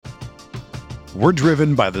We're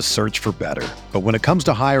driven by the search for better. But when it comes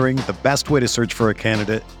to hiring, the best way to search for a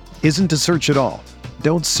candidate isn't to search at all.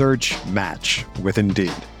 Don't search, match with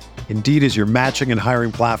Indeed. Indeed is your matching and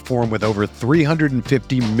hiring platform with over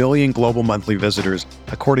 350 million global monthly visitors,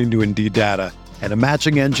 according to Indeed data, and a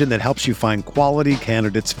matching engine that helps you find quality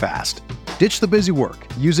candidates fast. Ditch the busy work.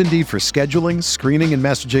 Use Indeed for scheduling, screening, and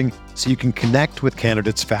messaging so you can connect with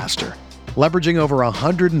candidates faster. Leveraging over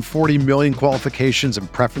 140 million qualifications and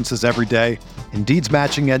preferences every day, Indeed's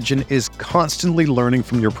matching engine is constantly learning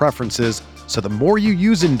from your preferences, so the more you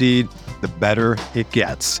use Indeed, the better it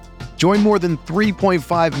gets. Join more than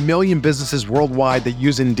 3.5 million businesses worldwide that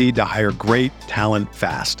use Indeed to hire great talent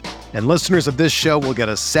fast. And listeners of this show will get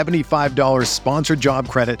a $75 sponsored job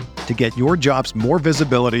credit to get your jobs more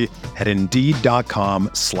visibility at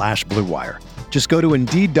Indeed.com/Blue Wire. Just go to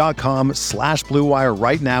Indeed.com/Blue Wire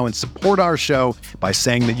right now and support our show by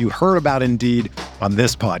saying that you heard about Indeed on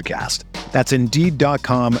this podcast. That's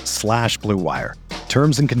Indeed.com/Blue Wire.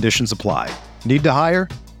 Terms and conditions apply. Need to hire?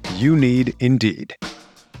 You need Indeed.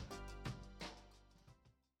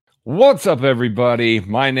 What's up, everybody?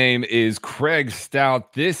 My name is Craig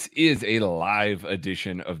Stout. This is a live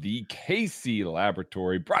edition of the KC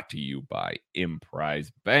Laboratory brought to you by Emprise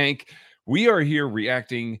Bank. We are here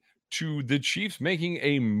reacting to the Chiefs making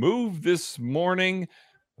a move this morning.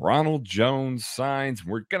 Ronald Jones signs.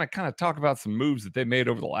 We're going to kind of talk about some moves that they made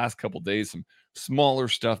over the last couple of days, some smaller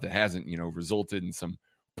stuff that hasn't, resulted in some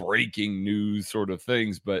breaking news sort of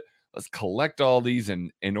things. But let's collect all these. And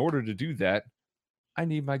in order to do that, I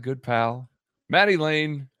need my good pal, Maddie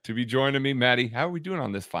Lane, to be joining me. Maddie, how are we doing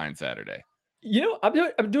on this fine Saturday?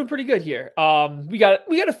 I'm doing pretty good here. We got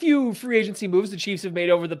a few free agency moves the Chiefs have made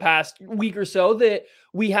over the past week or so that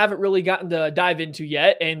we haven't really gotten to dive into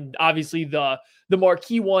yet. And obviously the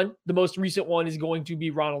marquee one, the most recent one, is going to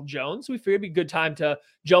be Ronald Jones. We figured it'd be a good time to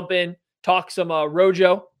jump in, talk some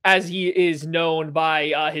Rojo, as he is known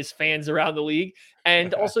by his fans around the league,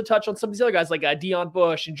 and also touch on some of these other guys like Deion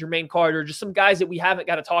Bush and Jermaine Carter, just some guys that we haven't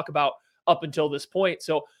got to talk about up until this point.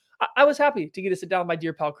 So I was happy to get to sit down with my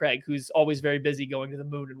dear pal Craig, who's always very busy going to the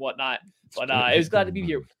moon and whatnot. But I was glad to be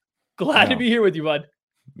here. Glad to be here with you, bud.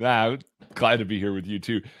 Glad to be here with you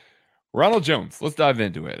too. Ronald Jones, let's dive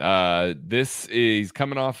into it. This is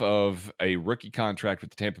coming off of a rookie contract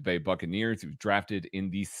with the Tampa Bay Buccaneers. He was drafted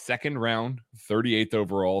in the second round, 38th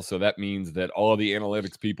overall. So that means that all of the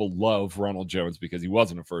analytics people love Ronald Jones because he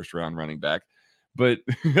wasn't a first round running back, but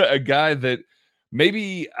a guy that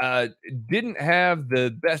maybe didn't have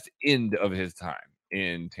the best end of his time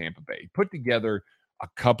in Tampa Bay. He put together a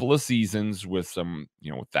couple of seasons with some,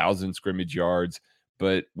 1,000 scrimmage yards,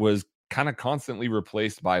 but was kind of constantly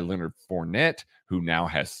replaced by Leonard Fournette, who now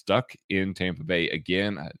has stuck in Tampa Bay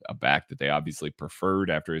again, a back that they obviously preferred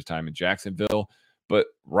after his time in Jacksonville. But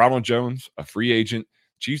Ronald Jones, a free agent,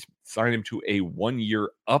 Chiefs signed him to a 1 year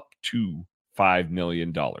up to $5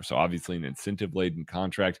 million. So obviously an incentive-laden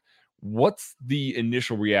contract. What's the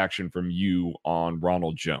initial reaction from you on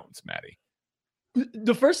Ronald Jones, Maddie?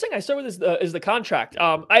 The first thing I start with is the contract.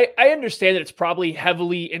 I understand that it's probably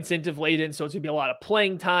heavily incentive laden, so it's gonna be a lot of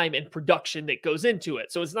playing time and production that goes into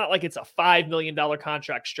it. So it's not like it's a $5 million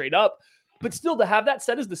contract straight up, but still to have that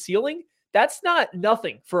set as the ceiling, that's not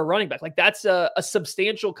nothing for a running back. Like that's a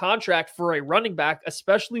substantial contract for a running back,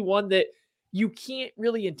 especially one that you can't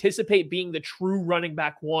really anticipate being the true running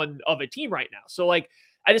back one of a team right now. So like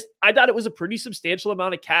I thought it was a pretty substantial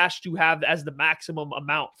amount of cash to have as the maximum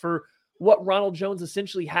amount for what Ronald Jones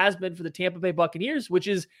essentially has been for the Tampa Bay Buccaneers, which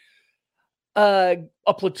is a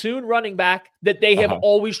platoon running back that they have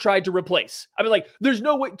always tried to replace. I mean, like, there's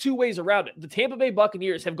no two ways around it. The Tampa Bay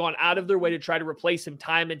Buccaneers have gone out of their way to try to replace him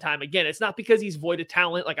time and time again. It's not because he's void of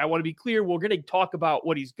talent. Like, I want to be clear, we're going to talk about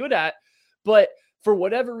what he's good at, but for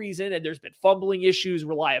whatever reason, and there's been fumbling issues,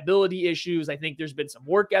 reliability issues, I think there's been some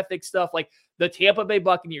work ethic stuff. Like the Tampa Bay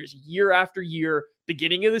Buccaneers, year after year,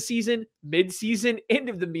 beginning of the season, mid-season, end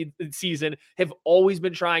of the mid-season, have always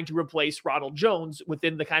been trying to replace Ronald Jones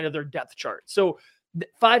within the kind of their depth chart. So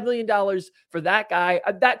 $5 million for that guy,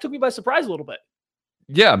 that took me by surprise a little bit.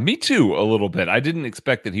 Yeah, me too, a little bit. I didn't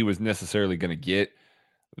expect that he was necessarily going to get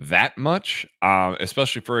that much,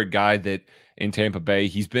 especially for a guy that in Tampa Bay,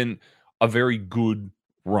 he's been a very good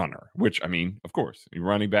runner, which, I mean, of course, you're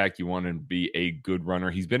running back, you want to be a good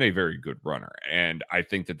runner. He's been a very good runner, and I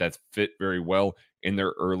think that that's fit very well in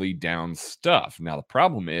their early down stuff. Now, the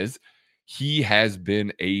problem is he has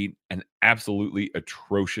been an absolutely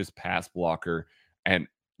atrocious pass blocker and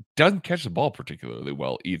doesn't catch the ball particularly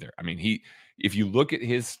well either. I mean, if you look at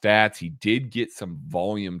his stats, he did get some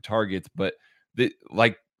volume targets, but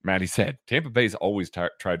like Maddie said, Tampa Bay's always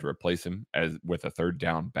tried to replace him with a third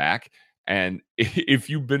down back. And if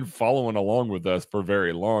you've been following along with us for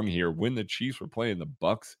very long here, when the Chiefs were playing the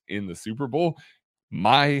Bucks in the Super Bowl,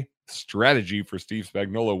 my strategy for Steve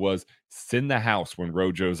Spagnuolo was send the house when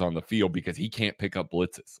Rojo's on the field because he can't pick up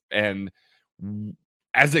blitzes. And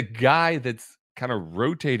as a guy that's kind of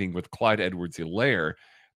rotating with Clyde Edwards-Helaire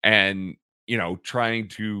and, trying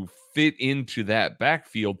to fit into that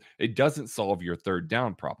backfield, it doesn't solve your third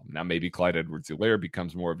down problem. Now, maybe Clyde Edwards-Helaire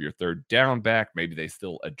becomes more of your third down back. Maybe they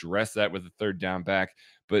still address that with a third down back.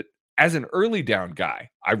 But as an early down guy,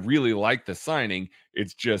 I really like the signing.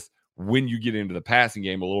 It's just when you get into the passing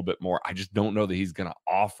game a little bit more, I just don't know that he's going to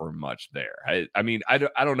offer much there. I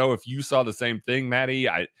don't know if you saw the same thing, Maddie.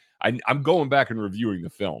 I'm going back and reviewing the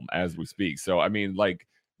film as we speak. So,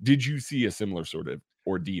 did you see a similar sort of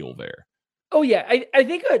ordeal there? Oh, yeah. I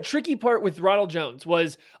think a tricky part with Ronald Jones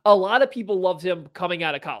was a lot of people loved him coming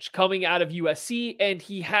out of college, coming out of USC, and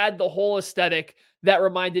he had the whole aesthetic that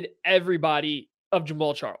reminded everybody of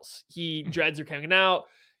Jamal Charles. Dreads are coming out.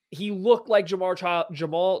 He looked like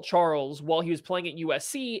Jamal Charles while he was playing at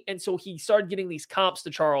USC, and so he started getting these comps to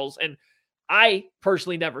Charles, and I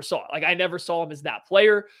personally never saw it. Like, I never saw him as that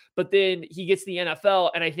player, but then he gets the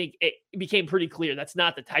NFL, and I think it became pretty clear that's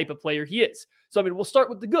not the type of player he is. So, we'll start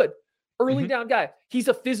with the good. Early down guy. He's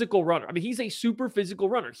a physical runner. He's a super physical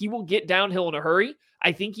runner. He will get downhill in a hurry.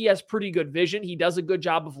 I think he has pretty good vision. He does a good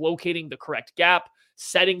job of locating the correct gap,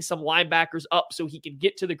 setting some linebackers up so he can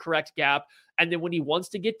get to the correct gap. And then when he wants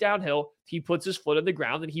to get downhill, he puts his foot on the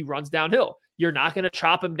ground and he runs downhill. You're not going to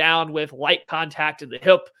chop him down with light contact to the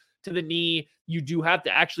hip, to the knee. You do have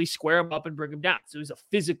to actually square him up and bring him down. So he's a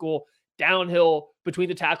physical downhill between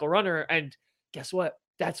the tackle runner. And guess what?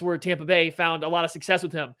 That's where Tampa Bay found a lot of success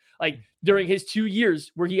with him. Like, during his 2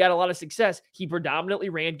 years where he had a lot of success, he predominantly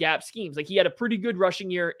ran gap schemes. Like, he had a pretty good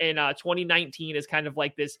rushing year in 2019 as kind of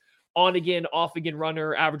like this on again, off again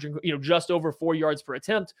runner, averaging, just over 4 yards per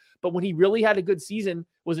attempt. But when he really had a good season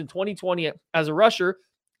was in 2020 as a rusher,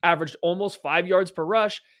 averaged almost 5 yards per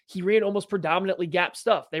rush. He ran almost predominantly gap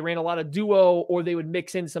stuff. They ran a lot of duo, or they would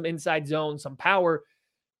mix in some inside zone, some power,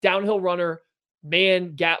 downhill runner,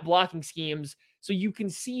 man, gap blocking schemes. So you can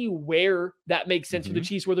see where that makes sense for the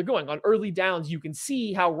Chiefs, where they're going. On early downs, you can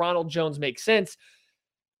see how Ronald Jones makes sense.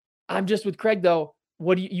 I'm just with Craig, though.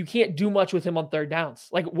 You can't do much with him on third downs.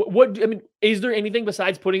 Like, is there anything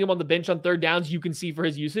besides putting him on the bench on third downs you can see for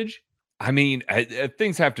his usage?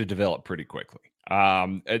 Things have to develop pretty quickly.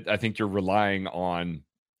 I think you're relying on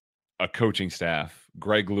a coaching staff,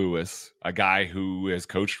 Greg Lewis, a guy who has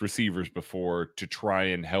coached receivers before, to try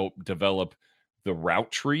and help develop the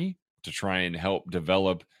route tree, to try and help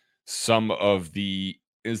develop some of the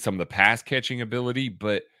pass catching ability.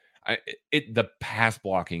 But the pass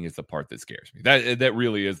blocking is the part that scares me. That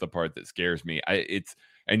really is the part that scares me.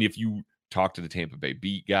 And if you talk to the Tampa Bay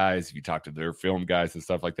beat guys, if you talk to their film guys and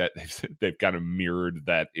stuff like that, they've kind of mirrored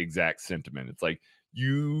that exact sentiment. It's like,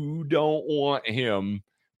 you don't want him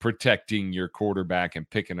protecting your quarterback and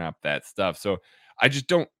picking up that stuff. So I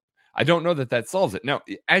don't know that solves it. Now,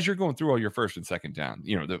 as you're going through all your first and second down,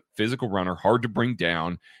 the physical runner, hard to bring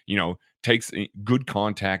down, takes good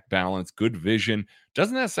contact balance, good vision.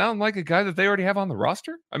 Doesn't that sound like a guy that they already have on the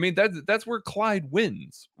roster? That's where Clyde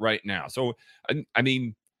wins right now. So,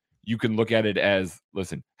 you can look at it as,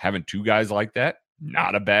 listen, having two guys like that,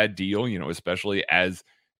 not a bad deal, especially as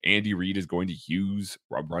Andy Reid is going to use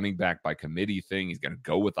a running back by committee thing. He's going to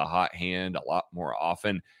go with a hot hand a lot more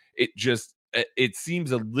often. It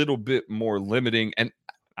seems a little bit more limiting. And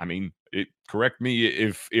correct me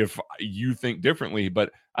if you think differently,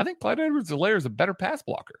 but I think Clyde Edwards-Helaire is a better pass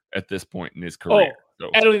blocker at this point in his career.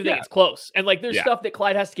 I don't even think it's close. And there's stuff that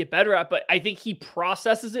Clyde has to get better at, but I think he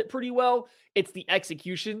processes it pretty well. It's the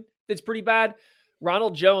execution that's pretty bad.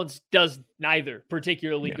 Ronald Jones does neither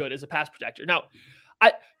particularly good as a pass protector. Now,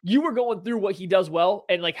 you were going through what he does well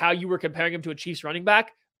and how you were comparing him to a Chiefs running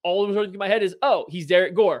back. All that was running through my head is, he's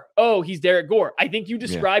Derek Gore. He's Derek Gore. I think you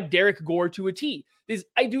described Derek Gore to a T.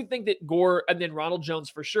 I do think that Gore and then Ronald Jones,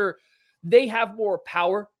 for sure, they have more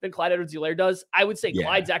power than Clyde Edwards-Helaire does. I would say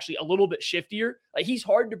Clyde's actually a little bit shiftier. He's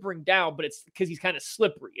hard to bring down, but it's because he's kind of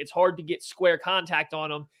slippery. It's hard to get square contact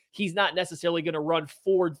on him. He's not necessarily going to run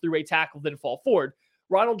forward through a tackle, then fall forward.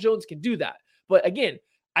 Ronald Jones can do that. But again,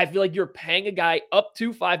 I feel like you're paying a guy up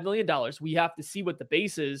to $5 million. We have to see what the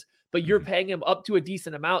base is, but you're paying him up to a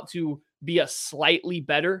decent amount to be a slightly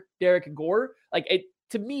better Derek Gore.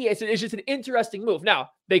 To me, it's just an interesting move. Now,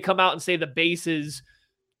 they come out and say the base is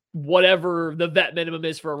whatever the vet minimum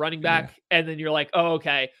is for a running back. And then you're like, oh,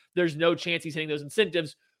 okay, there's no chance he's hitting those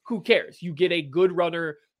incentives. Who cares? You get a good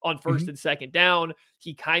runner on first and second down.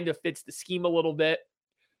 He kind of fits the scheme a little bit.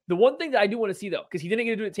 The one thing that I do want to see, though, because he didn't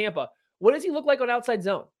get to do it at Tampa, what does he look like on outside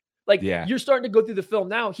zone? Like, Yeah. you're starting to go through the film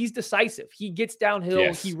now. He's decisive. He gets downhill.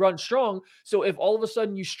 Yes. He runs strong. So if all of a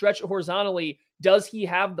sudden you stretch it horizontally, does he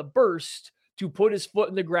have the burst to put his foot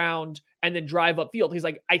in the ground and then drive upfield? He's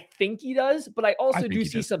like, I think he does, but I also do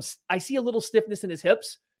see I see a little stiffness in his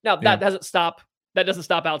hips. Now that doesn't stop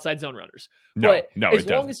outside zone runners. But as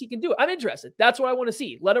long as he can do it, I'm interested. That's what I want to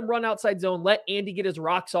see. Let him run outside zone. Let Andy get his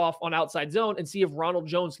rocks off on outside zone and see if Ronald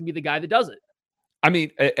Jones can be the guy that does it. I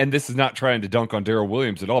mean, and this is not trying to dunk on Darrell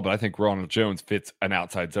Williams at all, but I think Ronald Jones fits an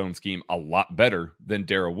outside zone scheme a lot better than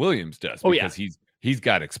Darrell Williams does, because he's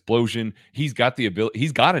got explosion. He's got the ability.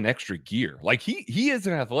 He's got an extra gear. Like, he is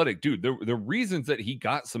an athletic dude. The reasons that he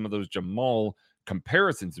got some of those Jamal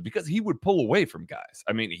comparisons is because he would pull away from guys.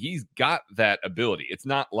 I mean, he's got that ability. It's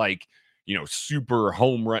not like, super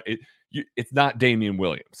home run. It's not Damian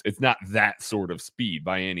Williams. It's not that sort of speed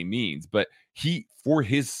by any means, but for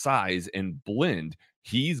his size and blend,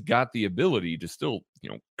 he's got the ability to still,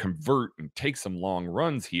 convert and take some long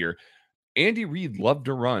runs here. Andy Reid loved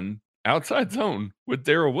to run outside zone with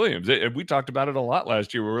Darrell Williams. And we talked about it a lot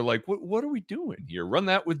last year. We were like, what are we doing here? Run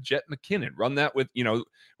that with Jet McKinnon. Run that with,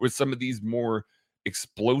 with some of these more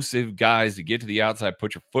explosive guys to get to the outside,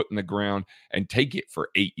 put your foot in the ground and take it for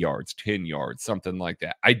 8 yards, 10 yards, something like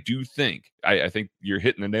that. I do think, I think you're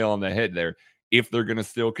hitting the nail on the head there. If they're going to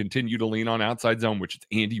still continue to lean on outside zone, which is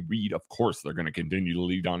Andy Reid, of course, they're going to continue to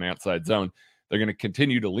lean on outside zone. They're going to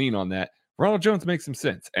continue to lean on that. Ronald Jones makes some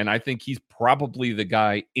sense. And I think he's probably the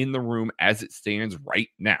guy in the room as it stands right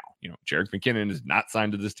now. Jerick McKinnon is not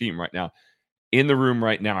signed to this team right now. In the room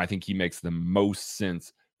right now, I think he makes the most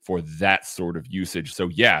sense for that sort of usage. So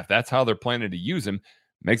yeah, if that's how they're planning to use him,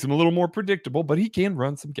 makes him a little more predictable, but he can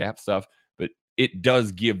run some gap stuff, but it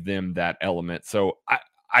does give them that element. So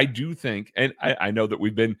I do think, and I know that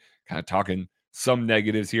we've been kind of talking some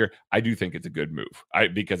negatives here. I do think it's a good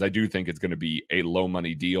move because I do think it's going to be a low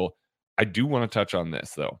money deal. I do want to touch on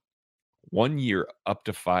this though. 1 year up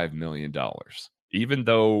to $5 million, even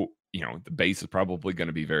though, the base is probably going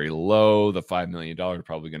to be very low. The $5 million is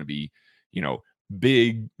probably going to be,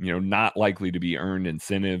 big, not likely to be earned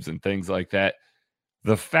incentives and things like that.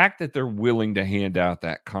 The fact that they're willing to hand out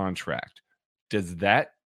that contract, does that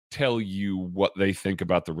tell you what they think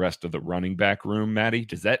about the rest of the running back room, Maddie?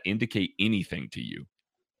 Does that indicate anything to you?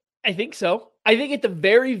 I think so. I think at the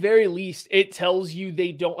very, very least, it tells you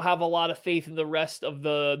they don't have a lot of faith in the rest of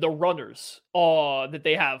the runners that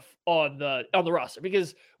they have on the roster,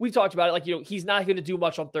 because we talked about it. Like, he's not going to do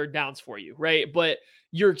much on third downs for you, right? But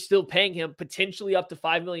you're still paying him potentially up to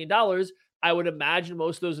 $5 million. I would imagine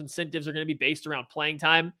most of those incentives are going to be based around playing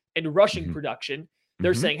time and rushing production.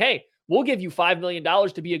 They're saying, hey, we'll give you $5 million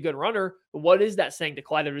to be a good runner. But what is that saying to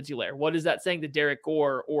Clyde Edwards-Helaire? What is that saying to Derek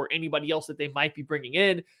Gore or anybody else that they might be bringing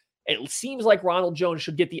in? It seems like Ronald Jones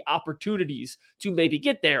should get the opportunities to maybe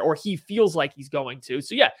get there, or he feels like he's going to.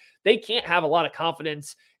 So yeah, they can't have a lot of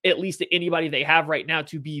confidence, at least to anybody they have right now,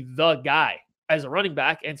 to be the guy as a running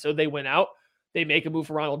back. And so they went out, they make a move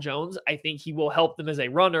for Ronald Jones. I think he will help them as a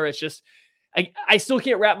runner. It's just, I still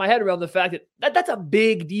can't wrap my head around the fact that that's a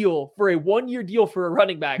big deal for a 1 year deal for a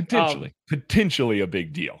running back. Potentially a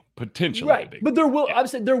big deal. Right. But I'm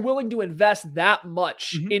saying they're willing to invest that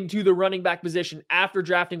much into the running back position after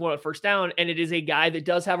drafting one at first down. And it is a guy that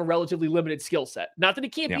does have a relatively limited skill set. Not that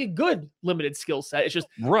it can't be a good limited skill set. It's just,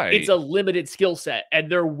 it's a limited skill set.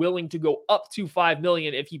 And they're willing to go up to $5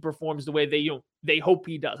 million if he performs the way they hope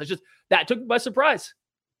he does. It's just, that took me by surprise.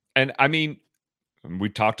 And I mean, we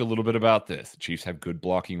talked a little bit about this. The Chiefs have good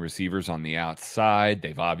blocking receivers on the outside.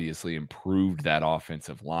 They've obviously improved that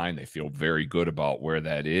offensive line. They feel very good about where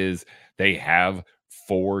that is. They have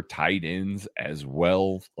 4 tight ends as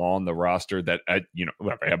well on the roster that, they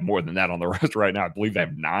have more than that on the roster right now. I believe they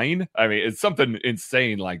have 9. I mean, it's something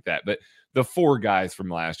insane like that. But the 4 guys from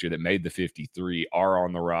last year that made the 53 are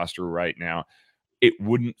on the roster right now. It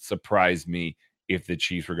wouldn't surprise me if the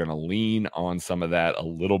Chiefs are going to lean on some of that a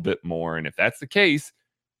little bit more. And if that's the case,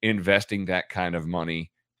 investing that kind of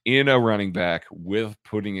money in a running back with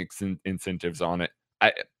putting incentives on it,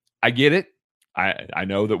 I get it. I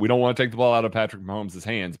know that we don't want to take the ball out of Patrick Mahomes'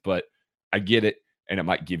 hands, but I get it, and it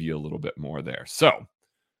might give you a little bit more there. So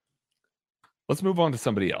let's move on to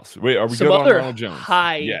somebody else. Wait, are we good on Ronald Jones?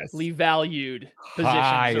 Highly valued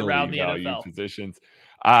positions around the NFL. Positions.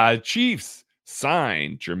 Chiefs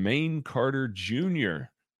signed Jermaine Carter Jr.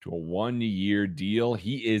 to a 1 year deal.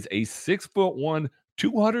 He is a 6'1",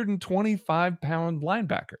 225-pound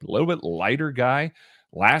linebacker, a little bit lighter guy.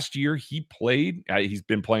 Last year, he played. He's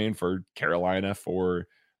been playing for Carolina for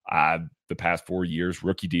the past 4 years.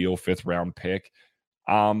 Rookie deal, 5th round pick.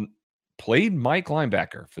 played Mike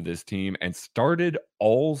linebacker for this team and started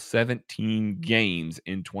all 17 games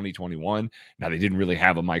in 2021. Now, they didn't really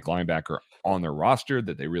have a Mike linebacker on their roster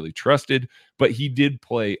that they really trusted, but he did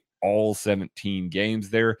play all 17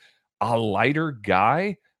 games there. A lighter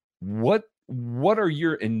guy. What are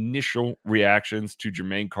your initial reactions to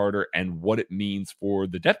Jermaine Carter and what it means for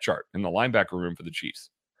the depth chart in the linebacker room for the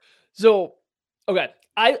Chiefs? So, okay.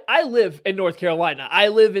 I live in North Carolina. I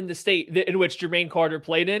live in the state in which Jermaine Carter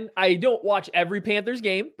played in. I don't watch every Panthers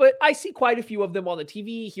game, but I see quite a few of them on the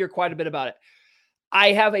TV, hear quite a bit about it.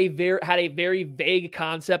 I have had a very vague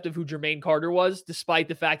concept of who Jermaine Carter was, despite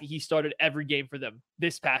the fact that he started every game for them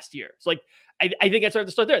this past year. So, like, I think I started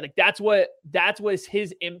to start there. Like, that's what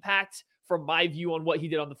his impact from my view on what he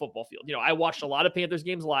did on the football field. You know, I watched a lot of Panthers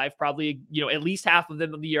games live, probably, you know, at least half of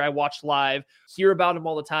them of the year I watched live, hear about him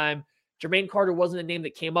all the time. Jermaine Carter wasn't a name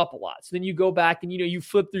that came up a lot. So then you go back and, you know, you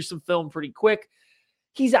flip through some film pretty quick.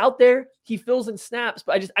 He's out there, he fills in snaps,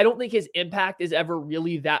 but I don't think his impact is ever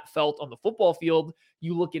really that felt on the football field.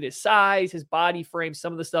 You look at his size, his body frame,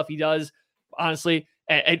 some of the stuff he does, honestly,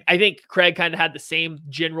 and I think Craig kind of had the same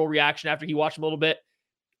general reaction after he watched him a little bit.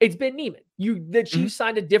 It's Ben Niemann. The Chiefs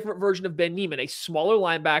signed a different version of Ben Niemann, a smaller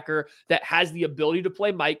linebacker that has the ability to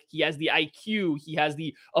play Mike. He has the IQ. He has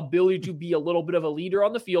the ability to be a little bit of a leader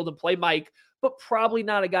on the field and play Mike, but probably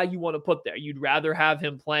not a guy you want to put there. You'd rather have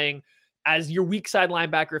him playing as your weak side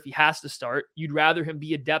linebacker if he has to start. You'd rather him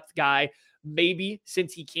be a depth guy. Maybe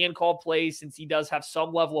since he can call plays, since he does have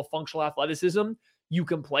some level of functional athleticism, you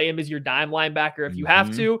can play him as your dime linebacker if you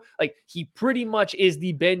have to. Like, he pretty much is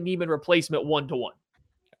the Ben Niemann replacement 1-to-1.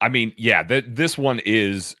 I mean, yeah, this one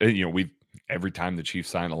is, you know, every time the Chiefs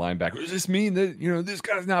sign a linebacker, does this mean that, you know, this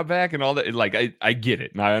guy's not back and all that? Like, I get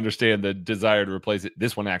it. And I understand the desire to replace it.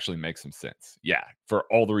 This one actually makes some sense. Yeah. For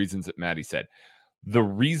all the reasons that Maddie said. The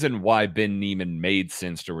reason why Ben Niemann made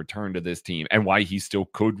sense to return to this team and why he still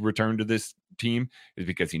could return to this team is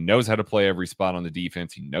because he knows how to play every spot on the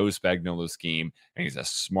defense. He knows Spagnuolo's scheme, and he's a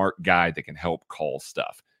smart guy that can help call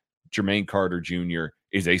stuff. Jermaine Carter Jr.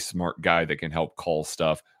 is a smart guy that can help call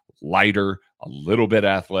stuff, lighter, a little bit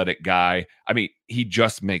athletic guy. I mean, he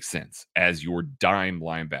just makes sense as your dime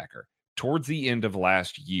linebacker. Towards the end of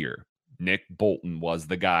last year, Nick Bolton was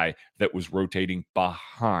the guy that was rotating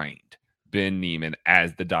behind Ben Niemann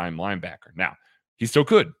as the dime linebacker. Now, he still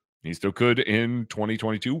could. He still could in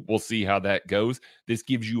 2022. We'll see how that goes. This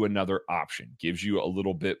gives you another option, gives you a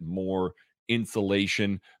little bit more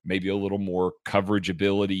insulation, maybe a little more coverage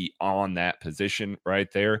ability on that position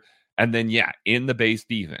right there. And then, yeah, in the base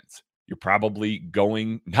defense, you're probably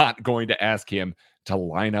not going to ask him to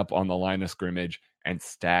line up on the line of scrimmage and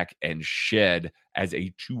stack and shed as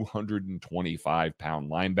a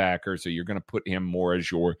 225-pound linebacker. So you're going to put him more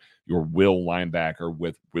as your will linebacker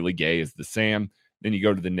with Willie Gay as the Sam. Then you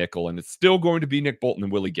go to the nickel, and it's still going to be Nick Bolton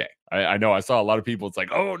and Willie Gay. I know I saw a lot of people, it's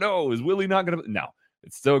like, oh, no, is Willie not going to? No,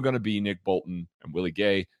 it's still going to be Nick Bolton and Willie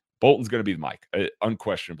Gay. Bolton's going to be the Mike.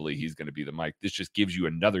 Unquestionably, he's going to be the Mike. This just gives you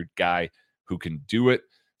another guy who can do it.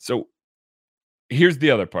 So here's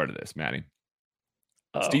the other part of this, Maddie.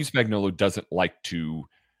 Steve Spagnuolo doesn't like to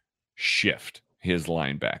shift his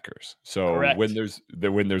linebackers. So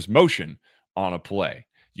when there's motion on a play,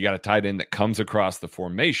 you got a tight end that comes across the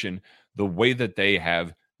formation. The way that they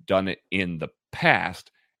have done it in the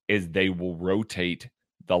past is they will rotate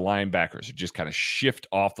the linebackers, just kind of shift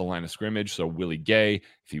off the line of scrimmage. So Willie Gay,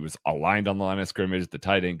 if he was aligned on the line of scrimmage, the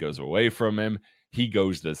tight end goes away from him. He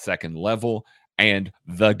goes to the second level. And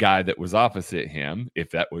the guy that was opposite him, if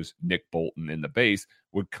that was Nick Bolton in the base,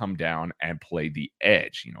 would come down and play the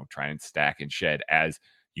edge, you know, try and stack and shed as,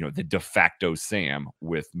 you know, the de facto Sam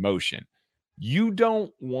with motion. You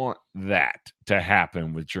don't want that to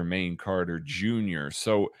happen with Jermaine Carter Jr.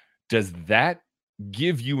 So does that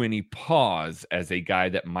give you any pause as a guy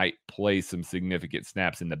that might play some significant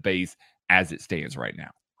snaps in the base as it stands right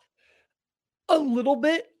now? A little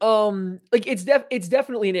bit. Like it's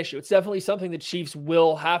definitely an issue. It's definitely something the Chiefs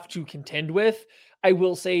will have to contend with. I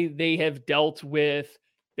will say they have dealt with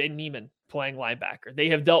Ben Niemann playing linebacker. They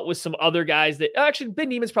have dealt with some other guys that actually Ben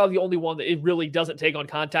Niemann's probably the only one that it really doesn't take on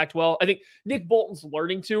contact well. I think Nick Bolton's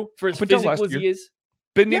learning to, for as physical as he is.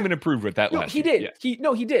 Ben Niemann improved with that last year. He did.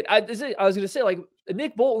 Yeah. He did. I was going to say, like,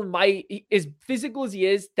 Nick Bolton as physical as he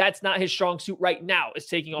is, that's not his strong suit right now, is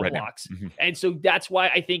taking on blocks. Mm-hmm. And so that's why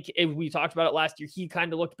I think if we talked about it last year, he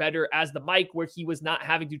kind of looked better as the Mike, where he was not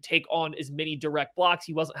having to take on as many direct blocks.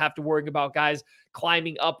 He wasn't have to worry about guys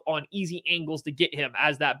climbing up on easy angles to get him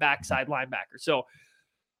as that backside linebacker. So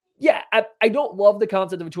yeah, I don't love the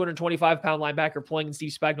concept of a 225-pound linebacker playing in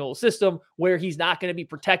Steve Spagnuolo's system where he's not going to be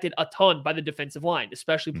protected a ton by the defensive line,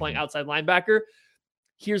 especially playing outside linebacker.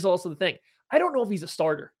 here's also the thing. I don't know if he's a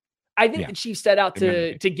starter. I think the Chiefs set out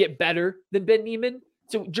to get better than Ben Niemann.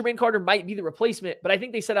 So Jermaine Carter might be the replacement, but I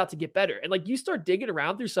think they set out to get better. And like you start digging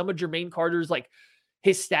around through some of Jermaine Carter's, like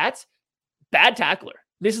his stats, bad tackler.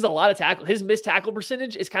 This is a lot of tackle. His missed tackle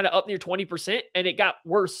percentage is kind of up near 20%, and it got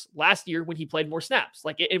worse last year when he played more snaps.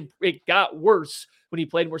 Like it got worse when he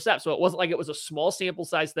played more snaps. So it wasn't like it was a small sample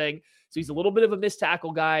size thing. So he's a little bit of a missed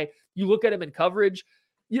tackle guy. You look at him in coverage.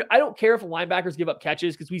 I don't care if linebackers give up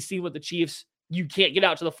catches because we've seen with the Chiefs, you can't get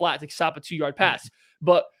out to the flat to stop a 2-yard pass.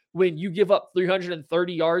 But when you give up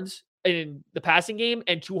 330 yards in the passing game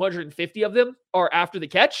and 250 of them are after the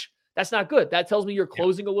catch, that's not good. That tells me you're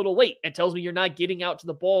closing a little late. It tells me you're not getting out to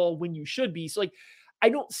the ball when you should be. So, like, I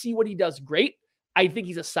don't see what he does great. I think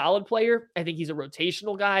he's a solid player. I think he's a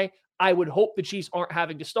rotational guy. I would hope the Chiefs aren't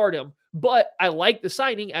having to start him, but I like the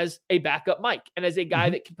signing as a backup Mike and as a guy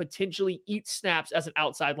that can potentially eat snaps as an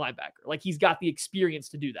outside linebacker. Like, he's got the experience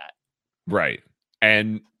to do that. Right.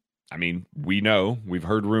 And I mean, we've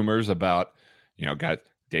heard rumors about, got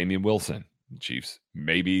Damian Wilson, Chiefs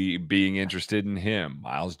maybe being interested in him.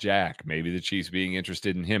 Miles Jack, maybe the Chiefs being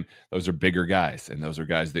interested in him. Those are bigger guys, and those are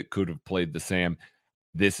guys that could have played the Sam.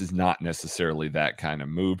 This is not necessarily that kind of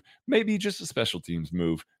move. Maybe just a special teams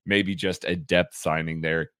move. Maybe just a depth signing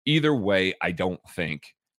there. Either way, I don't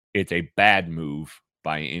think it's a bad move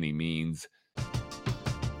by any means.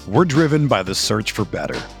 We're driven by the search for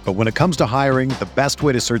better. But when it comes to hiring, the best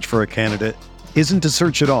way to search for a candidate isn't to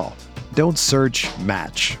search at all. Don't search,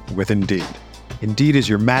 match with Indeed. Indeed is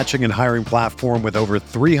your matching and hiring platform with over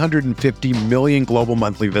 350 million global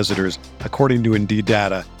monthly visitors, according to Indeed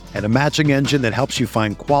data, and a matching engine that helps you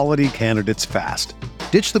find quality candidates fast.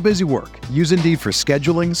 Ditch the busy work. Use Indeed for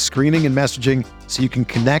scheduling, screening, and messaging so you can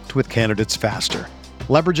connect with candidates faster.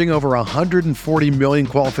 Leveraging over 140 million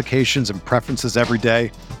qualifications and preferences every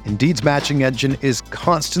day, Indeed's matching engine is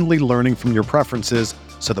constantly learning from your preferences,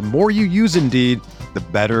 so the more you use Indeed, the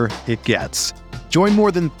better it gets. Join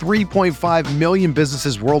more than 3.5 million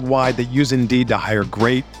businesses worldwide that use Indeed to hire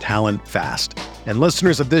great talent fast. And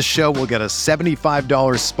listeners of this show will get a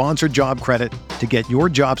 $75 sponsored job credit to get your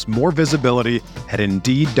jobs more visibility at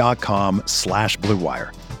Indeed.com/Blue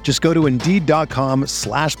Wire. Just go to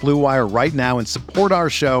Indeed.com/Blue Wire right now and support our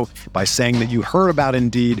show by saying that you heard about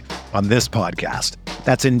Indeed on this podcast.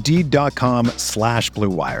 That's Indeed.com/Blue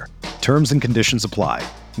Wire. Terms and conditions apply.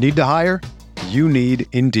 Need to hire? You need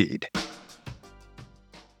Indeed.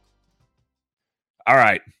 All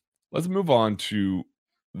right, let's move on to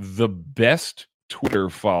the best Twitter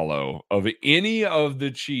follow of any of the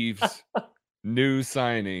Chiefs' new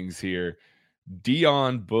signings here.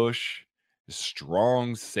 Dion Bush,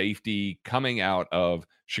 strong safety coming out of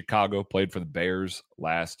Chicago, played for the Bears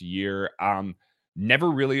last year.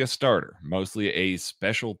 Never really a starter, mostly a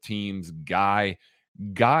special teams guy.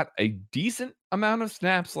 Got a decent amount of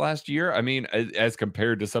snaps last year. I mean, as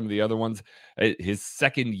compared to some of the other ones, his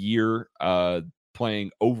second year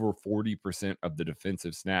playing over 40% of the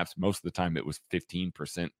defensive snaps. Most of the time it was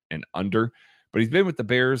 15% and under, but he's been with the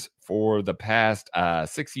Bears for the past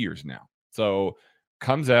 6 years now. So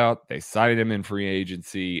comes out, they cited him in free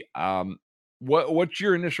agency. What's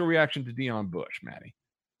your initial reaction to Dion Bush, Maddie?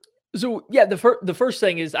 So yeah, the first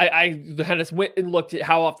thing is I kind of went and looked at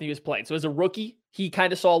how often he was playing. So as a rookie, he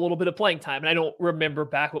kind of saw a little bit of playing time, and I don't remember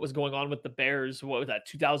back what was going on with the Bears. What was that?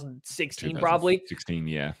 2016 probably. 16,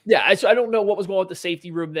 yeah. Yeah, so I don't know what was going on with the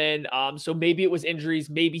safety room then. So maybe it was injuries.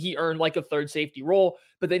 Maybe he earned like a third safety role,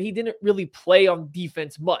 but then he didn't really play on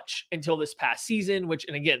defense much until this past season.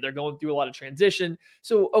 And again, they're going through a lot of transition.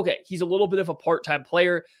 So okay, he's a little bit of a part-time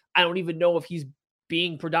player. I don't even know if he's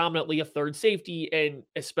being predominantly a third safety, and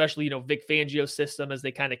especially, Vic Fangio's system, as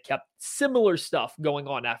they kind of kept similar stuff going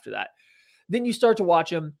on after that. Then you start to watch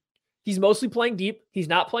him. He's mostly playing deep. He's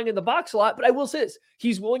not playing in the box a lot, but I will say this,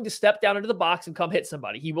 he's willing to step down into the box and come hit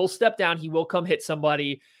somebody. He will step down. He will come hit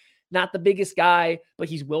somebody. Not the biggest guy, but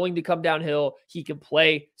he's willing to come downhill. He can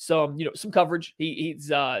play some coverage.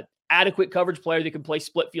 He's adequate coverage player that can play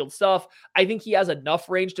split field stuff. I think he has enough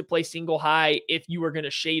range to play single high if you were going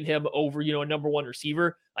to shade him over, a number one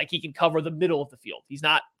receiver. Like, he can cover the middle of the field. He's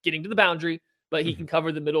not getting to the boundary, but he can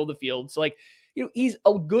cover the middle of the field. So he's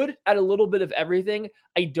good at a little bit of everything.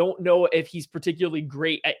 I don't know if he's particularly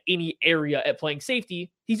great at any area at playing safety.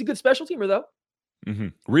 He's a good special teamer though. Mm-hmm.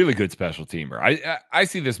 Really good special teamer. I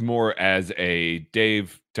see this more as a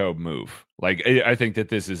Dave Toub move. Like, I think that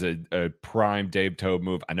this is a prime Dave Toub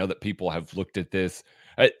move. I know that people have looked at this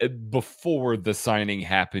before the signing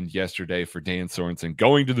happened yesterday for Dan Sorensen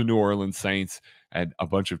going to the New Orleans Saints, and a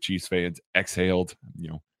bunch of Chiefs fans exhaled,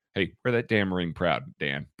 hey, wear that damn ring proud,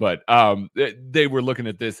 Dan. But they were looking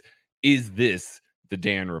at this. Is this the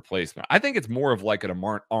Dan replacement. I think it's more of like an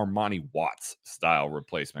Armani Watts style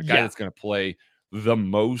replacement, guy that's going to play the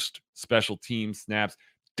most special team snaps,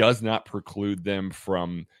 does not preclude them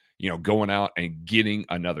from, going out and getting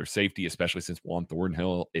another safety, especially since Juan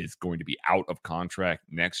Thornhill is going to be out of contract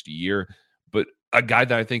next year. But a guy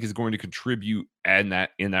that I think is going to contribute in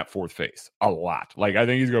that fourth phase a lot. Like, I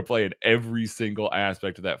think he's going to play in every single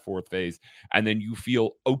aspect of that fourth phase. And then you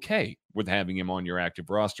feel okay with having him on your active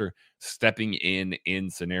roster, stepping in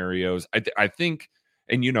scenarios. I think,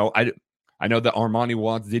 and I know that Armani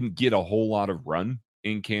Watts didn't get a whole lot of run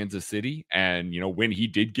in Kansas City. And, when he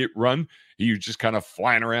did get run, he was just kind of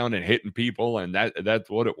flying around and hitting people. And that's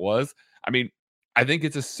what it was. I mean, I think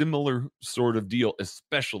it's a similar sort of deal,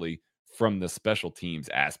 especially from the special teams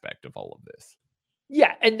aspect of all of this.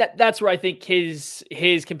 Yeah, and that's where I think his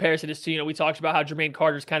comparison is to, we talked about how Jermaine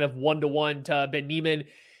Carter's kind of 1-to-1 to Ben Niemann.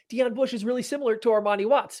 Deon Bush is really similar to Armani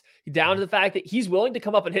Watts, down to the fact that he's willing to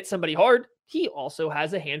come up and hit somebody hard. He also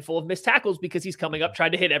has a handful of missed tackles because he's coming up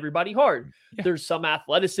trying to hit everybody hard. Yeah. There's some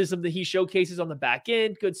athleticism that he showcases on the back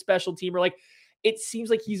end, good special teamer. Like, it seems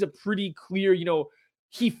like he's a pretty clear,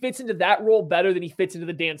 he fits into that role better than he fits into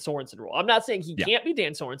the Dan Sorensen role. I'm not saying he can't be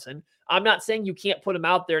Dan Sorensen. I'm not saying you can't put him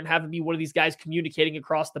out there and have him be one of these guys communicating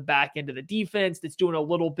across the back end of the defense that's doing a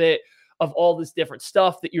little bit of all this different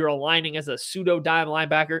stuff that you're aligning as a pseudo dime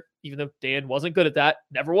linebacker, even though Dan wasn't good at that,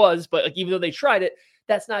 never was. But like, even though they tried it,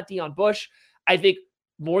 that's not Deon Bush. I think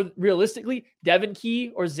more realistically, Devin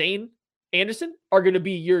Key or Zane Anderson are going to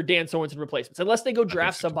be your Dan Sorensen replacements, unless they go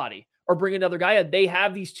draft somebody or bring another guy in. They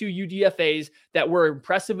have these two UDFAs that were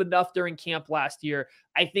impressive enough during camp last year.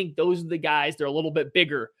 I think those are the guys. They're a little bit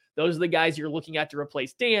bigger. Those are the guys you're looking at to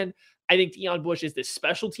replace Dan. I think Deon Bush is this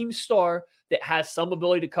special team star that has some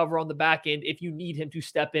ability to cover on the back end if you need him to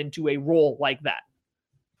step into a role like that.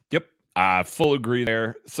 Yep. Full agree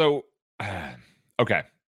there. So, okay.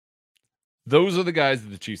 Those are the guys that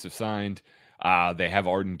the Chiefs have signed. They have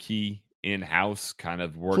Arden Key in-house kind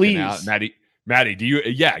of working out. Maddie, do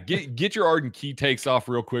you get your Arden Key takes off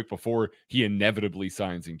real quick before he inevitably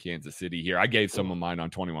signs in Kansas City here? I gave some of mine on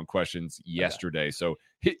 21 Questions yesterday, so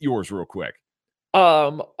hit yours real quick.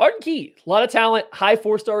 Arden Key, a lot of talent, high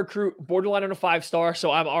 4-star recruit, borderline on a 5-star.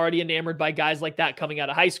 So I'm already enamored by guys like that coming out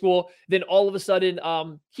of high school. Then all of a sudden,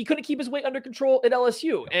 he couldn't keep his weight under control at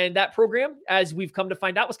LSU. And that program, as we've come to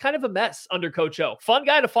find out, was kind of a mess under Coach O. Fun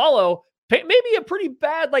guy to follow, maybe a pretty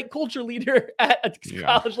bad culture leader at a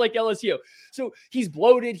college like LSU. So he's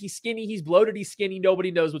bloated, he's skinny, he's bloated, he's skinny.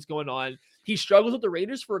 Nobody knows what's going on. He struggles with the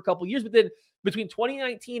Raiders for a couple years, but then between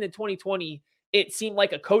 2019 and 2020, it seemed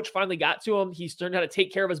like a coach finally got to him. He's learned how to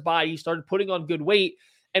take care of his body. He started putting on good weight.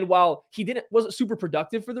 And while he wasn't super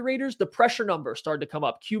productive for the Raiders, the pressure numbers started to come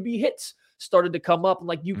up. QB hits started to come up.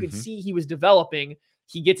 And you could see he was developing.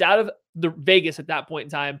 He gets out of the Vegas at that point in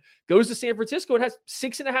time, goes to San Francisco and has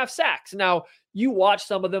 6.5 sacks. Now, you watch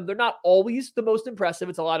some of them. They're not always the most impressive.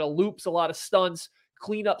 It's a lot of loops, a lot of stunts,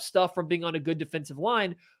 clean up stuff from being on a good defensive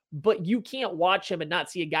line. But you can't watch him and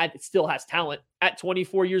not see a guy that still has talent at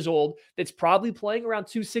 24 years old, that's probably playing around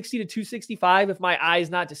 260 to 265, if my eye is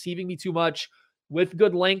not deceiving me too much, with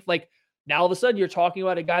good length. Now all of a sudden you're talking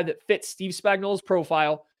about a guy that fits Steve Spagnuolo's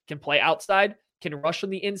profile, can play outside, can rush from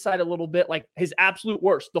the inside a little bit, like his absolute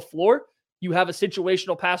worst. The floor, you have a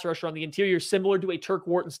situational pass rusher on the interior, similar to a Turk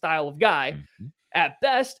Wharton style of guy. At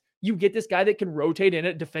best, you get this guy that can rotate in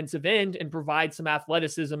at defensive end and provide some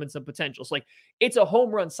athleticism and some potential. So it's a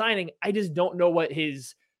home run signing. I just don't know what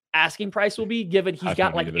his asking price will be, given he's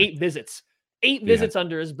got 8 visits, 8 visits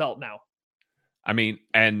under his belt now. I mean,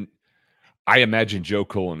 and I imagine Joe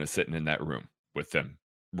Cullen is sitting in that room with them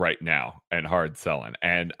right now and hard selling.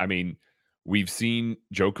 And I mean, we've seen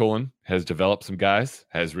Joe Cullen has developed some guys,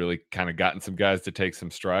 has really kind of gotten some guys to take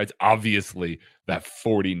some strides. Obviously, that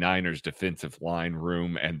 49ers defensive line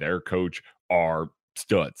room and their coach are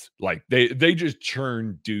studs. They just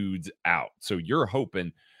churn dudes out. So you're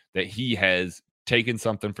hoping that he has taken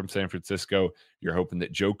something from San Francisco. You're hoping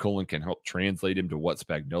that Joe Cullen can help translate him to what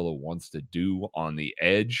Spagnuolo wants to do on the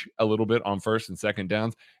edge a little bit on first and second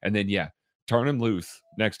downs. And then, turn him loose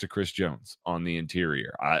next to Chris Jones on the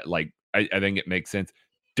interior. I think it makes sense.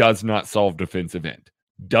 Does not solve defensive end.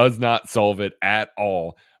 Does not solve it at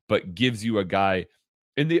all, but gives you a guy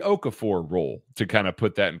in the Okafor role, to kind of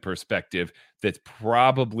put that in perspective, that's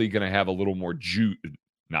probably going to have a little more juice.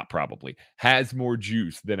 Not probably, has more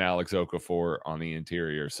juice than Alex Okafor on the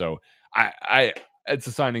interior. So it's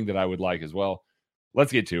a signing that I would like as well.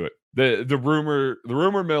 Let's get to it. The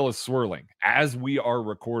rumor mill is swirling as we are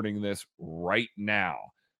recording this right now.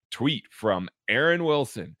 Tweet from Aaron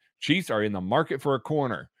Wilson. Chiefs are in the market for a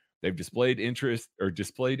corner. They've displayed interest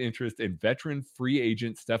in veteran free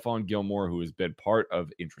agent Stephon Gilmore, who has been part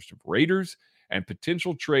of interest of Raiders, and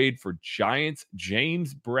potential trade for Giants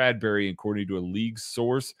James Bradberry, according to a league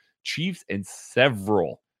source. Chiefs and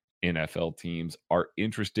several NFL teams are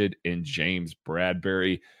interested in James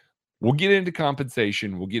Bradberry. We'll get into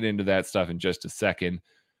compensation. We'll get into that stuff in just a second.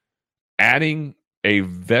 Adding a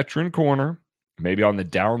veteran corner, maybe on the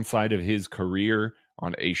downside of his career,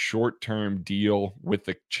 on a short-term deal with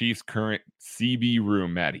the Chiefs' current CB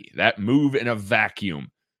room, Maddie. That move in a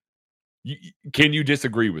vacuum. Can you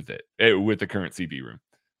disagree with it, with the current CB room?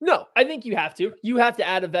 No, I think you have to. You have to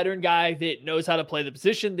add a veteran guy that knows how to play the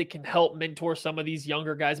position, that can help mentor some of these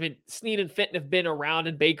younger guys. I mean, Snead and Fenton have been around,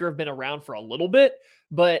 and Baker have been around for a little bit,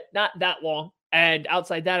 but not that long. And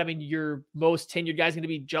outside that, I mean, your most tenured guy is going to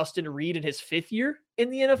be Justin Reed in his 5th year in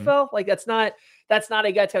the NFL. Mm-hmm. Like that's not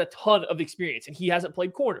a guy that's got a ton of experience, and he hasn't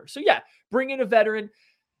played corner. So yeah, bring in a veteran.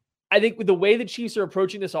 I think with the way the Chiefs are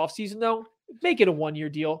approaching this offseason, though, make it a 1-year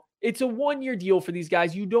deal. It's a 1-year deal for these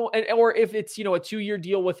guys. You don't, or if it's, a 2-year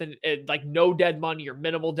deal with like no dead money or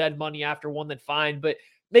minimal dead money after one, then fine. But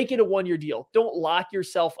make it a 1-year deal. Don't lock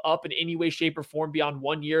yourself up in any way, shape, or form beyond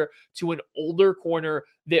 1 year to an older corner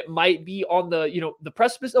that might be on the, the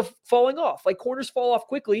precipice of falling off. Like corners fall off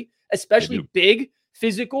quickly, especially big,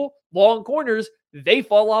 physical, long corners. They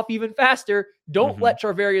fall off even faster. Don't let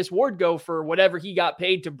Charvarius Ward go for whatever he got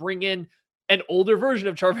paid to bring in an older version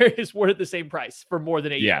of Charvarius Ward at the same price for more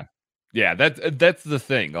than 8 years. Yeah, that's the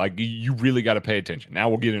thing. Like, you really got to pay attention. Now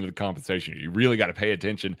we'll get into the compensation. You really got to pay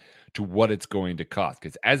attention to what it's going to cost.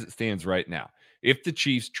 Because as it stands right now, if the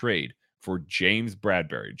Chiefs trade for James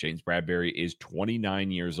Bradberry is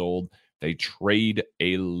 29 years old. They trade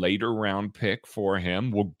a later round pick for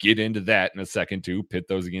him. We'll get into that in a second too, pit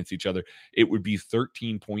those against each other. It would be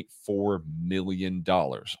 $13.4 million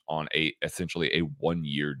on essentially a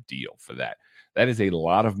 1-year deal for that. That is a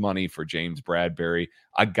lot of money for James Bradberry,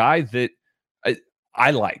 a guy that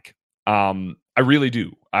I like. I really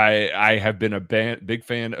do. I have been a big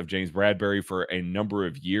fan of James Bradberry for a number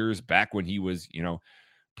of years, back when he was,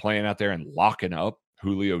 playing out there and locking up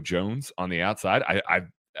Julio Jones on the outside.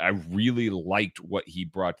 I really liked what he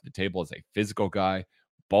brought to the table as a physical guy,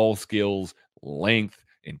 ball skills, length,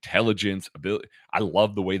 intelligence, ability. I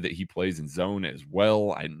love the way that he plays in zone as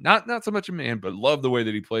well. I'm not so much a man, but love the way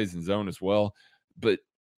that he plays in zone as well. But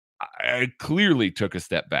I clearly took a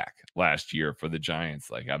step back last year for the Giants,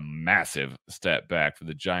 like a massive step back for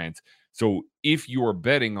the Giants. So if you're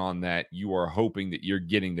betting on that, you are hoping that you're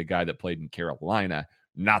getting the guy that played in Carolina,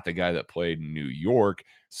 not the guy that played in New York.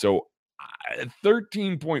 So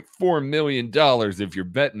 $13.4 million, if you're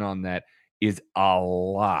betting on that, is a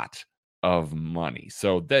lot of money.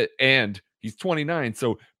 So that, and he's 29.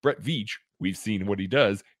 So Brett Veach, we've seen what he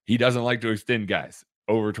does. He doesn't like to extend guys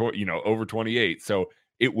over 28. So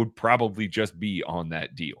it would probably just be on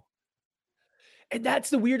that deal. And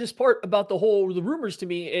that's the weirdest part about the rumors to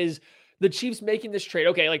me, is the Chiefs making this trade.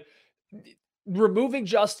 Okay, like removing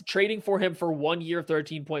just trading for him for 1 year,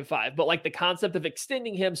 13.5, but like the concept of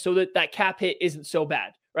extending him so that cap hit isn't so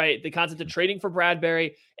bad, right? The concept of trading for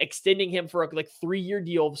Bradberry, extending him for a 3-year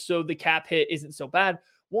deal so the cap hit isn't so bad.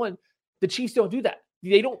 One, the Chiefs don't do that.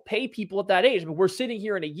 They don't pay people at that age. I mean, we're sitting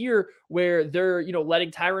here in a year where they're,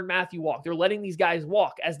 letting Tyrann Mathieu walk. They're letting these guys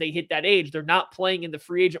walk as they hit that age. They're not playing in the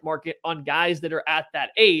free agent market on guys that are at that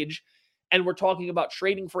age. And we're talking about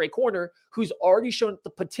trading for a corner who's already shown the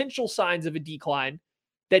potential signs of a decline,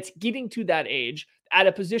 that's getting to that age at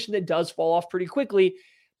a position that does fall off pretty quickly.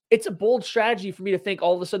 It's a bold strategy for me to think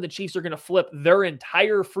all of a sudden the Chiefs are going to flip their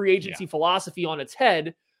entire free agency philosophy on its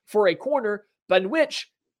head for a corner, but in which,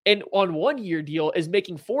 and on 1-year deal, is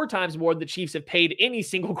making 4 times more than the Chiefs have paid any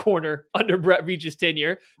single corner under Brett Veach's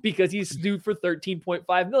tenure, because he's due for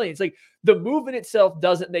 $13.5 million. It's like the move in itself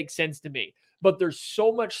doesn't make sense to me, but there's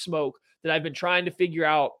so much smoke that I've been trying to figure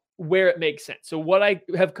out where it makes sense. So what I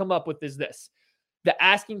have come up with is this: the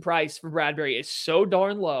asking price for Bradberry is so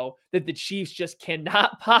darn low that the Chiefs just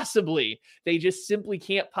cannot possibly, they just simply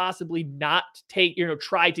can't possibly not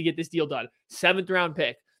try to get this deal done. 7th round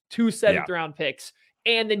pick, 2 7th round picks.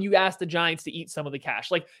 And then you ask the Giants to eat some of the cash.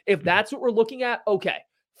 Like, if that's what we're looking at, okay,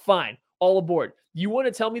 fine, all aboard. You want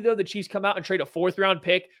to tell me, though, the Chiefs come out and trade a 4th round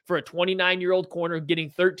pick for a 29-year-old corner getting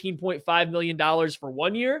 $13.5 million for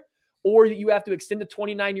 1 year, or that you have to extend a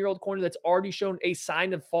 29-year-old corner that's already shown a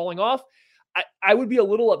sign of falling off? I would be a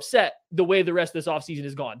little upset the way the rest of this offseason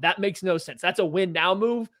is gone. That makes no sense. That's a win now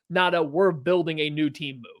move, not a we're building a new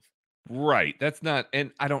team move. Right. That's not, and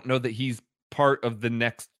I don't know that he's part of the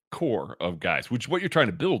next core of guys, which is what you're trying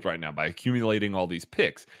to build right now by accumulating all these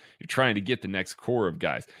picks. You're trying to get the next core of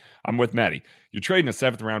guys. I'm with Maddie. You're trading a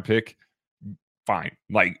 7th round pick. Fine.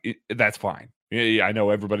 That's fine. Yeah, I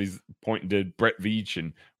know everybody's pointing to Brett Veach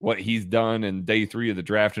and what he's done in day 3 of the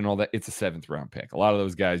draft and all that. It's a 7th round pick. A lot of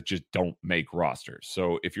those guys just don't make rosters.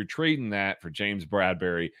 So if you're trading that for James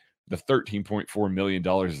Bradberry, the $13.4 million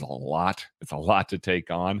is a lot. It's a lot to take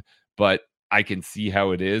on, but I can see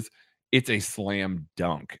how it is. It's a slam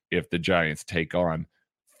dunk if the Giants take on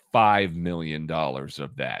 $5 million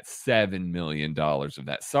of that, $7 million of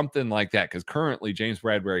that, something like that. Because currently James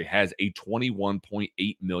Bradberry has a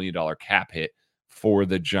 $21.8 million cap hit for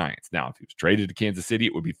the Giants. Now, if he was traded to Kansas City,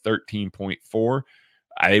 it would be 13.4.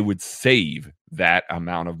 I would save that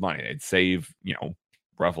amount of money. I'd save,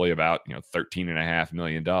 roughly about, $13.5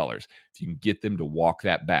 million. If you can get them to walk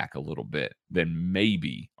that back a little bit, then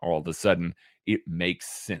maybe all of a sudden it makes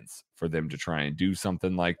sense for them to try and do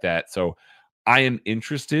something like that. So I am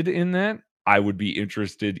interested in that. I would be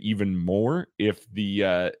interested even more if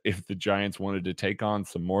the Giants wanted to take on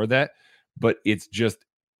some more of that, but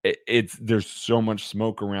there's so much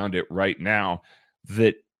smoke around it right now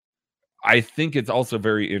that I think it's also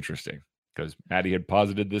very interesting because Maddie had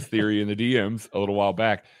posited this theory in the DMs a little while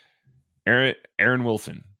back. Aaron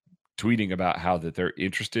Wilson tweeting about how that they're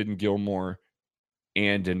interested in Gilmore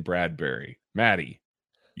and in Bradberry. Maddie,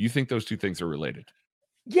 you think those two things are related?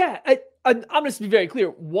 Yeah, I'm going to be very clear.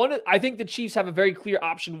 One, I think the Chiefs have a very clear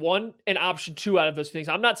option 1 and option 2 out of those things.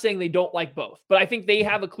 I'm not saying they don't like both, but I think they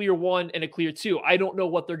have a clear 1 and a clear 2. I don't know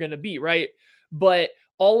what they're going to be, right? But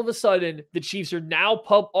all of a sudden, the Chiefs are now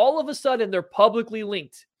they're publicly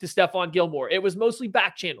linked to Stephon Gilmore. It was mostly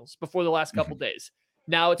back channels before the last couple days.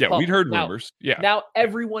 Now it's we'd heard rumors. Yeah. Now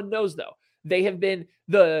everyone knows though. They have been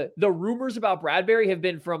the rumors about Bradberry have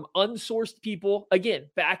been from unsourced people. Again,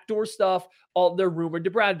 backdoor stuff. All they're rumored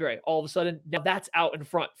to Bradberry. All of a sudden, now that's out in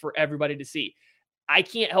front for everybody to see. I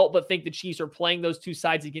can't help but think the Chiefs are playing those two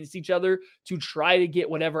sides against each other to try to get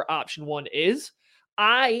whatever option 1 is.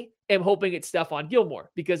 I am hoping it's Stephon Gilmore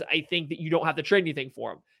because I think that you don't have to trade anything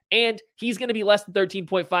for him. And he's going to be less than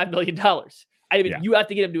 $13.5 million. You have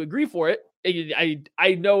to get him to agree for it.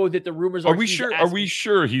 I know that the rumors are. Are we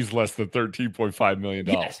sure he's less than $13.5 million?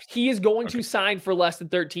 Yes, he is going to sign for less than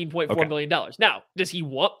 $13.4 million. Now, does he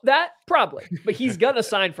want that? Probably, but he's going to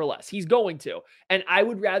sign for less. He's going to. And I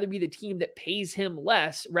would rather be the team that pays him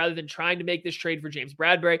less rather than trying to make this trade for James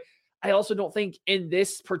Bradberry. I also don't think in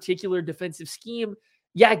this particular defensive scheme,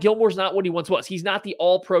 Gilmore's not what he once was. He's not the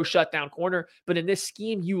all-pro shutdown corner, but in this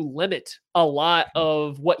scheme, you limit a lot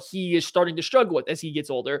of what he is starting to struggle with as he gets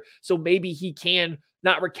older. So maybe he can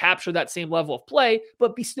not recapture that same level of play,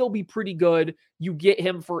 but still be pretty good. You get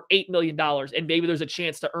him for $8 million, and maybe there's a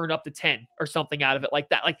chance to earn up to 10 or something out of it like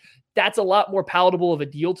that. Like, that's a lot more palatable of a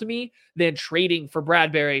deal to me than trading for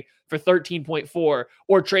Bradberry for 13.4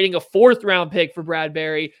 or trading a 4th round pick for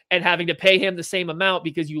Bradberry and having to pay him the same amount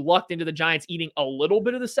because you lucked into the Giants eating a little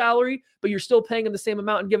bit of the salary, but you're still paying him the same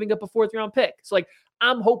amount and giving up a 4th round pick. So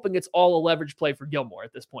I'm hoping it's all a leverage play for Gilmore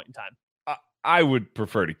at this point in time. I would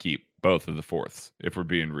prefer to keep both of the 4ths if we're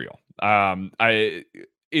being real.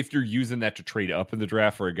 If you're using that to trade up in the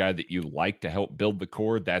draft for a guy that you like to help build the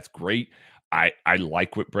core, that's great. I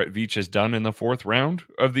like what Brett Veach has done in the 4th round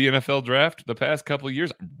of the NFL draft the past couple of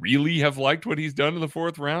years. I really have liked what he's done in the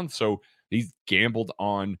 4th round. So he's gambled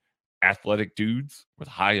on athletic dudes with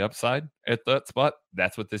high upside at that spot.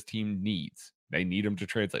 That's what this team needs. They need him to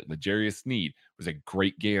translate. L'Jarius Sneed was a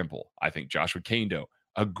great gamble. I think Joshua Kando,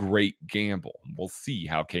 a great gamble. We'll see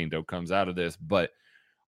how Kando comes out of this, but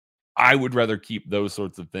I would rather keep those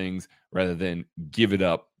sorts of things rather than give it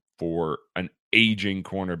up for an aging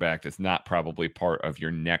cornerback that's not probably part of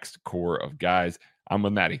your next core of guys. I'm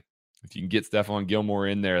with Maddie. If you can get Stephon Gilmore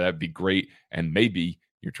in there, that'd be great. And maybe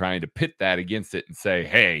you're trying to pit that against it and say,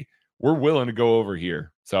 hey, we're willing to go over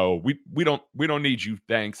here. So we don't need you.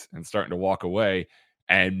 Thanks. And starting to walk away.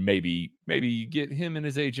 And maybe you get him and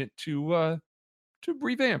his agent to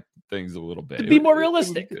revamp things a little bit. To be more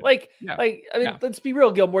realistic. Let's be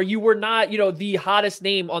real, Gilmore. You were not, the hottest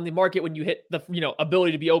name on the market when you hit the,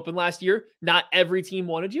 ability to be open last year. Not every team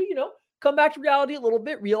wanted you, come back to reality a little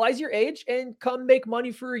bit, realize your age, and come make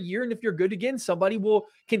money for a year. And if you're good again, somebody will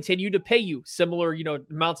continue to pay you similar,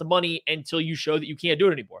 amounts of money until you show that you can't do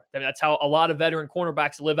it anymore. I mean, that's how a lot of veteran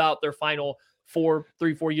cornerbacks live out their final 4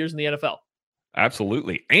 years in the NFL.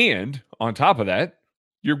 Absolutely. And on top of that,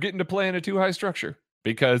 you're getting to play in a 2-high structure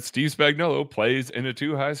because Steve Spagnuolo plays in a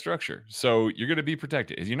 2-high structure. So you're going to be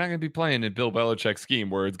protected. You're not going to be playing in Bill Belichick's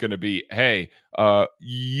scheme where it's going to be, hey,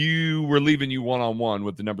 we're leaving you one-on-one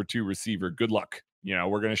with the number 2 receiver. Good luck.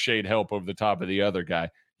 We're going to shade help over the top of the other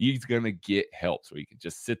guy. he's going to get help so he can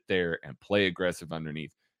just sit there and play aggressive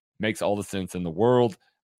underneath. Makes all the sense in the world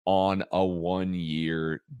on a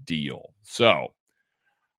 1-year deal. So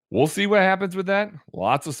we'll see what happens with that.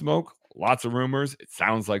 Lots of smoke, lots of rumors. It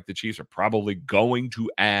sounds like the Chiefs are probably going to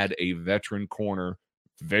add a veteran corner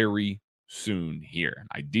very soon here.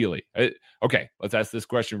 Ideally. Okay, let's ask this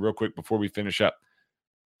question real quick before we finish up.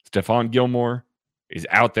 Stephon Gilmore is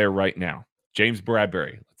out there right now. James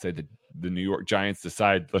Bradbury, let's say the New York Giants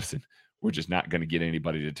decide, listen, we're just not going to get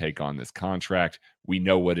anybody to take on this contract. We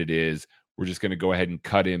know what it is. We're just going to go ahead and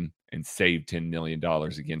cut him and save $10 million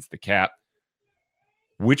against the cap.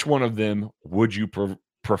 Which one of them would you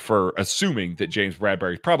prefer, assuming that James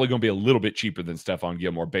Bradbury is probably going to be a little bit cheaper than Stephon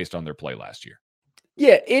Gilmore based on their play last year?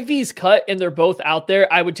 Yeah, if he's cut and they're both out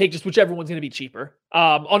there, I would take just whichever one's going to be cheaper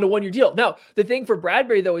on a 1-year deal. Now, the thing for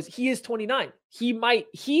Bradbury, though, is he is 29. He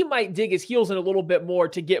might dig his heels in a little bit more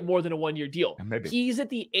to get more than a 1-year deal. Maybe. He's at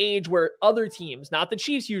the age where other teams, not the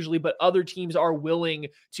Chiefs usually, but other teams are willing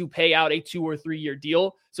to pay out a 2 or 3 year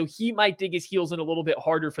deal. So he might dig his heels in a little bit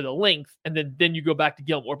harder for the length, and then you go back to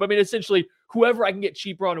Gilmore. But I mean, essentially, whoever I can get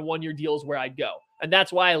cheaper on a 1-year deal is where I'd go. And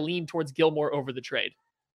that's why I lean towards Gilmore over the trade.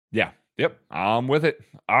 Yeah. Yep, I'm with it.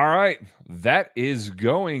 All right, that is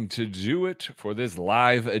going to do it for this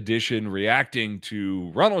live edition reacting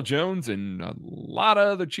to Ronald Jones and a lot of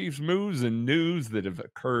other Chiefs moves and news that have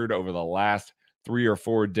occurred over the last 3 or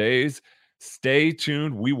 4 days. Stay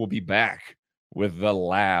tuned. We will be back with the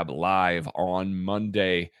Lab live on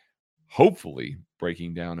Monday, hopefully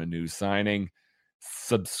breaking down a new signing.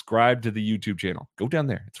 Subscribe to the YouTube channel. Go down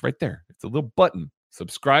there. It's right there. It's a little button.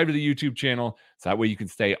 Subscribe to the YouTube channel so that way you can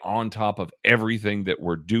stay on top of everything that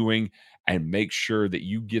we're doing and make sure that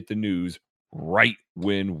you get the news right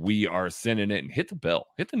when we are sending it, and hit the bell,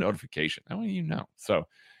 hit the notification. That way you know. So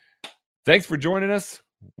thanks for joining us.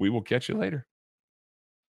 We will catch you later.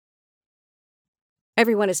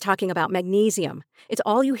 Everyone is talking about magnesium. It's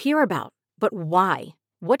all you hear about. But why?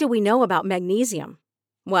 What do we know about magnesium?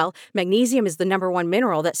 Well, magnesium is the #1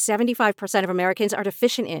 mineral that 75% of Americans are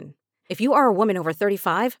deficient in. If you are a woman over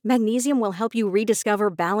 35, magnesium will help you rediscover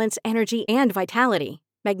balance, energy, and vitality.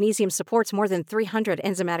 Magnesium supports more than 300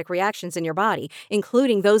 enzymatic reactions in your body,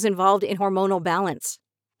 including those involved in hormonal balance.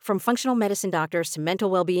 From functional medicine doctors to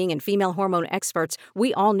mental well-being and female hormone experts,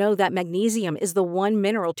 we all know that magnesium is the one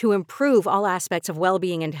mineral to improve all aspects of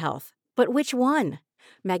well-being and health. But which one?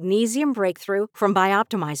 Magnesium Breakthrough from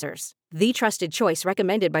Bioptimizers, the trusted choice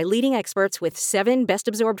recommended by leading experts with 7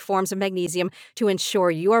 best-absorbed forms of magnesium to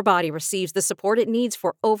ensure your body receives the support it needs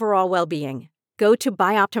for overall well-being. Go to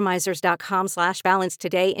bioptimizers.com/balance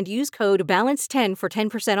today and use code BALANCE10 for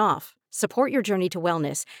 10% off. Support your journey to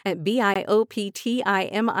wellness at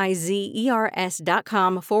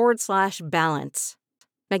bioptimizers.com/balance.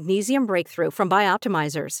 Magnesium Breakthrough from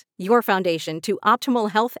Bioptimizers, your foundation to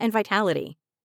optimal health and vitality.